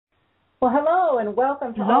Well, hello and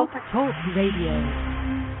welcome to Blog Talk Radio.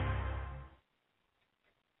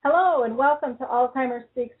 Hello and welcome to Alzheimer's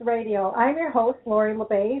Speaks Radio. I'm your host, Lori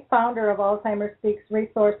LeBay, founder of Alzheimer's Speaks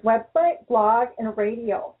resource website, blog, and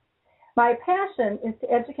radio. My passion is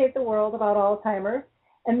to educate the world about Alzheimer's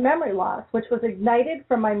and memory loss, which was ignited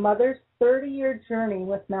from my mother's 30-year journey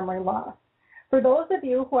with memory loss. For those of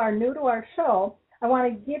you who are new to our show, I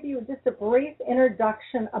want to give you just a brief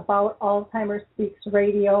introduction about Alzheimer's Speaks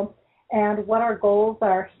Radio and what our goals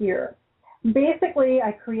are here. Basically,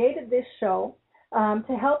 I created this show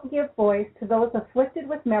to help give voice to those afflicted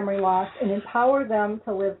with memory loss and empower them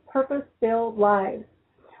to live purpose-filled lives.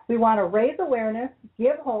 We want to raise awareness,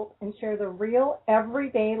 give hope, and share the real,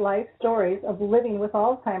 everyday life stories of living with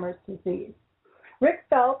Alzheimer's disease. Rick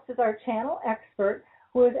Phelps is our channel expert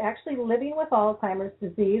who is actually living with Alzheimer's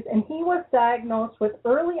disease, and he was diagnosed with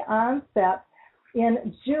early onset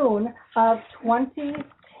in June of 2010.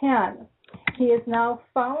 He is now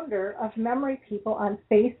founder of Memory People on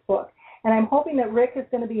Facebook, and I'm hoping that Rick is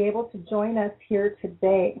going to be able to join us here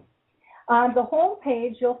today. On the home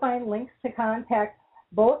page, you'll find links to contact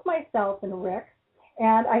both myself and Rick,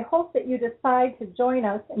 and I hope that you decide to join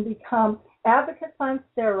us and become advocates on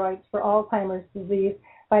steroids for Alzheimer's disease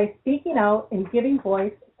by speaking out and giving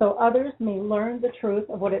voice so others may learn the truth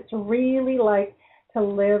of what it's really like to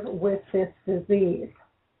live with this disease.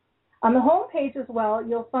 On the home page as well,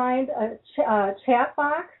 you'll find a chat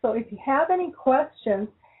box, so if you have any questions,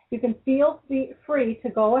 you can feel free to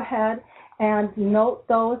go ahead and note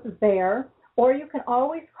those there, or you can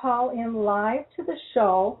always call in live to the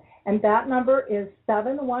show, and that number is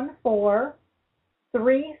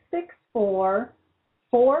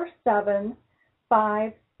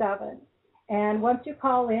 714-364-4757. And once you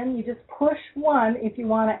call in, you just push 1 if you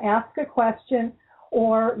want to ask a question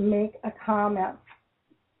or make a comment.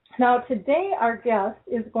 Now, today our guest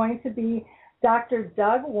is going to be Dr.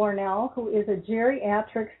 Doug Warnell, who is a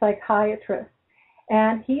geriatric psychiatrist,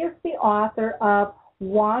 and he is the author of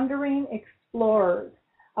Wandering Explorers,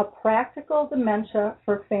 a practical dementia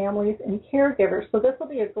for families and caregivers. So this will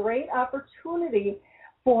be a great opportunity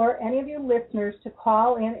for any of you listeners to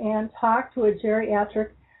call in and talk to a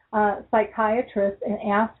geriatric psychiatrist and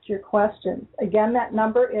ask your questions. Again, that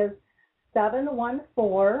number is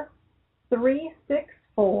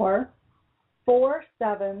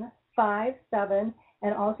 714-364-4757,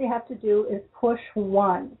 and all you have to do is push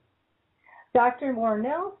 1. Dr.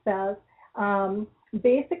 Warnell says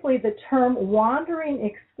basically the term wandering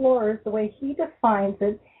explorers, the way he defines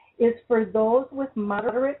it, is for those with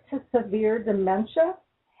moderate to severe dementia,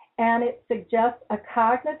 and it suggests a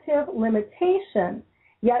cognitive limitation,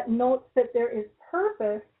 yet notes that there is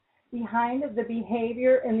purpose behind the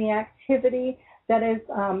behavior and the activity that is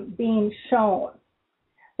being shown.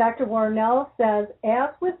 Dr. Warnell says,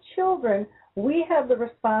 as with children, we have the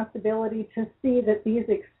responsibility to see that these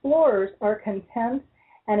explorers are content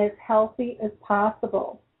and as healthy as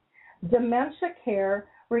possible. Dementia care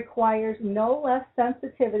requires no less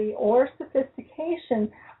sensitivity or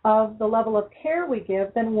sophistication of the level of care we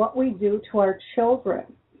give than what we do to our children.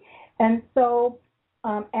 And so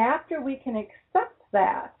after we can accept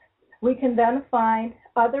that, we can then find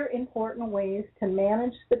other important ways to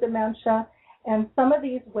manage the dementia, and some of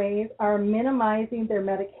these ways are minimizing their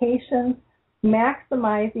medications,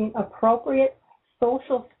 maximizing appropriate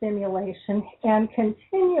social stimulation, and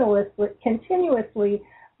continuously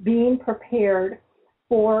being prepared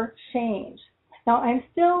for change. Now, I'm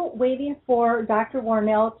still waiting for Dr.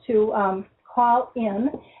 Warnell to call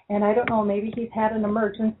in, and I don't know, maybe he's had an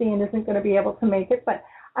emergency and isn't going to be able to make it, but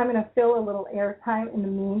I'm going to fill a little airtime in the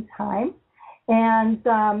meantime. And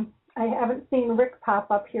I haven't seen Rick pop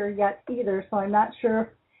up here yet either, so I'm not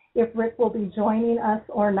sure if Rick will be joining us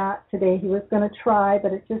or not today. He was going to try,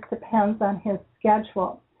 but it just depends on his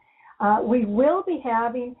schedule. We will be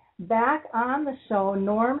having back on the show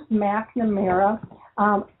Norms McNamara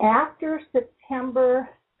after September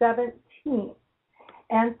 17th.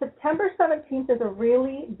 And September 17th is a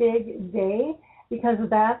really big day because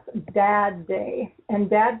that's Dad Day. And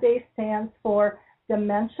Dad Day stands for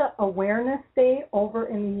Dementia Awareness Day over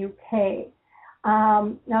in the UK.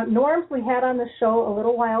 Now, Norms we had on the show a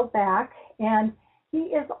little while back, and he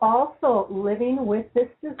is also living with this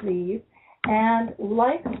disease, and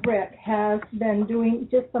like Rick, has been doing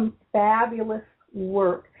just some fabulous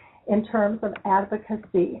work in terms of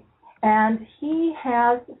advocacy. And he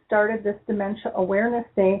has started this Dementia Awareness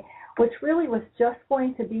Day, which really was just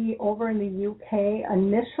going to be over in the UK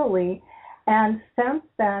initially, and since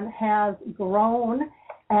then has grown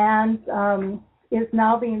and is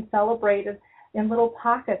now being celebrated in little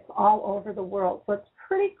pockets all over the world. So it's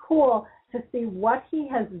pretty cool to see what he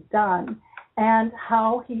has done and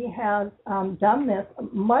how he has done this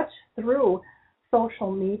much through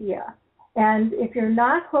social media. And if you're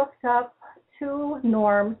not hooked up to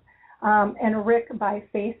Norm and Rick by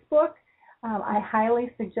Facebook, I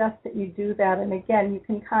highly suggest that you do that. And again, you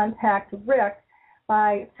can contact Rick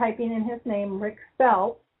by typing in his name, Rick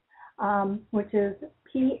Phelps, which is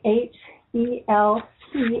Phelps,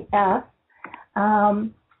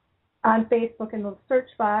 on Facebook in the search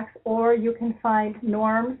box, or you can find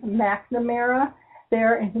Norm McNamara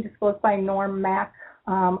there, and he just goes by Norm Mac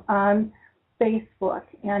on Facebook,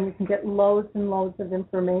 and you can get loads and loads of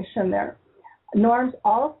information there. Norm's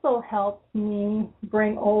also helped me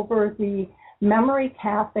bring over the Memory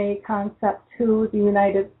Cafe concept to the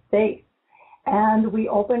United States, and we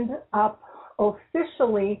opened up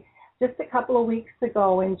officially just a couple of weeks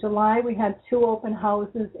ago. In July, we had 2 open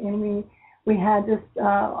houses, and we had just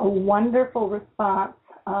a wonderful response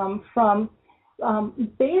from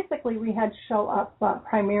basically we had show up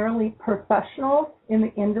primarily professionals in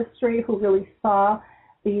the industry who really saw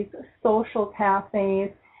these social cafes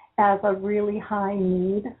as a really high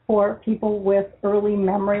need for people with early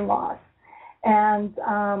memory loss. And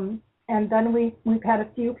then we've had a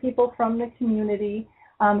few people from the community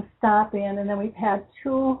stop in, and then we've had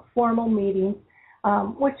 2 formal meetings,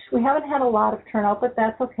 which we haven't had a lot of turnout, but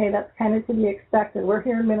that's okay. That's kind of to be expected. We're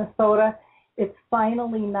here in Minnesota. It's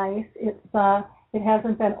finally nice. It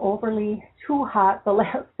hasn't been overly too hot the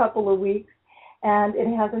last couple of weeks, and it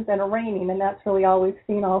hasn't been raining, and that's really all we've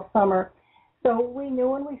seen all summer. So we knew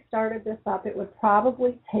when we started this up, it would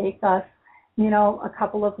probably take us, a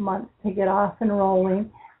couple of months to get off and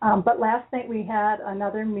rolling. But last night we had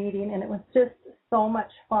another meeting, and it was just so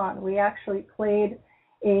much fun. We actually played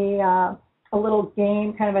a little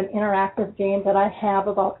game, kind of an interactive game that I have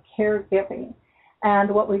about caregiving.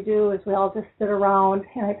 And what we do is we all just sit around,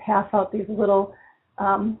 and I pass out these little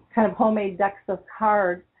kind of homemade decks of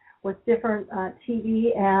cards with different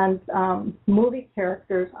TV and movie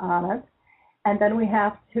characters on it. And then we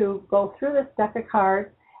have to go through this deck of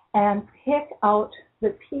cards and pick out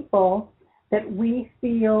the people that we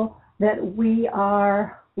feel that we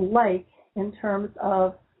are like in terms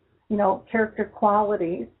of, character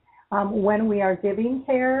qualities when we are giving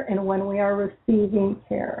care and when we are receiving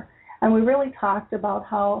care. And we really talked about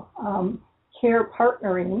how care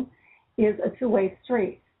partnering is a two-way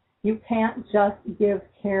street. You can't just give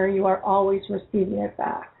care, you are always receiving it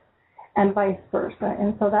back, and vice versa.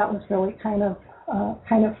 And so that was really kind of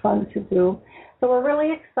fun to do. So we're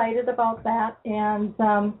really excited about that, and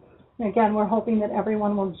again, we're hoping that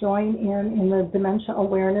everyone will join in the Dementia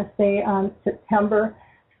Awareness Day on September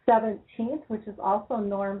 17th, which is also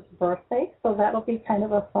Norm's birthday, so that'll be kind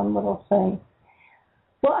of a fun little thing.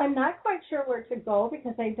 Well, I'm not quite sure where to go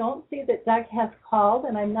because I don't see that Doug has called,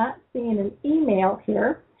 and I'm not seeing an email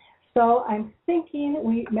here. So I'm thinking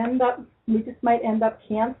we just might end up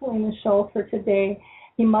canceling the show for today.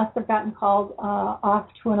 He must have gotten called off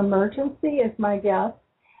to an emergency, is my guess,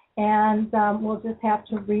 and we'll just have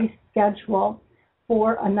to reschedule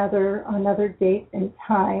for another date and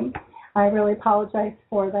time. I really apologize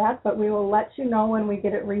for that, but we will let you know when we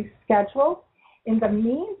get it rescheduled. In the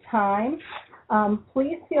meantime,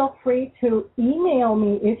 please feel free to email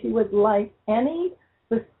me if you would like any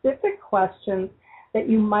specific questions that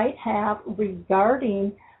you might have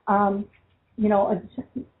regarding,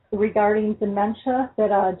 regarding dementia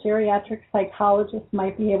that a geriatric psychologist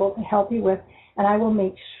might be able to help you with. And I will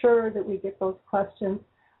make sure that we get those questions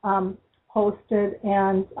posted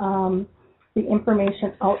and the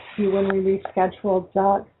information out to you when we reschedule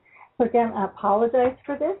Doug. So again, I apologize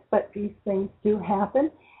for this, but these things do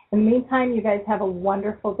happen. In the meantime, you guys have a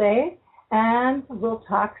wonderful day, and we'll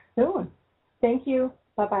talk soon. Thank you.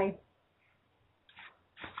 Bye-bye.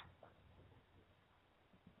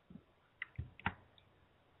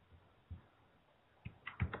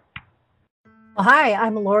 Well, hi,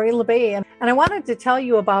 I'm Lori LeBay, and I wanted to tell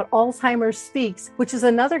you about Alzheimer's Speaks, which is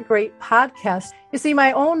another great podcast. You see,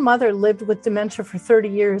 my own mother lived with dementia for 30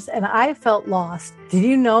 years, and I felt lost. Did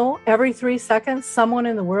you know every 3 seconds someone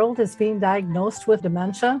in the world is being diagnosed with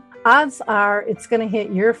dementia? Odds are it's going to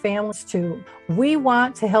hit your families too. We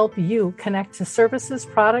want to help you connect to services,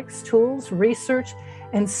 products, tools, research,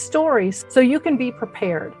 and stories so you can be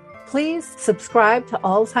prepared. Please subscribe to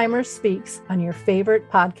Alzheimer's Speaks on your favorite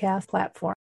podcast platform.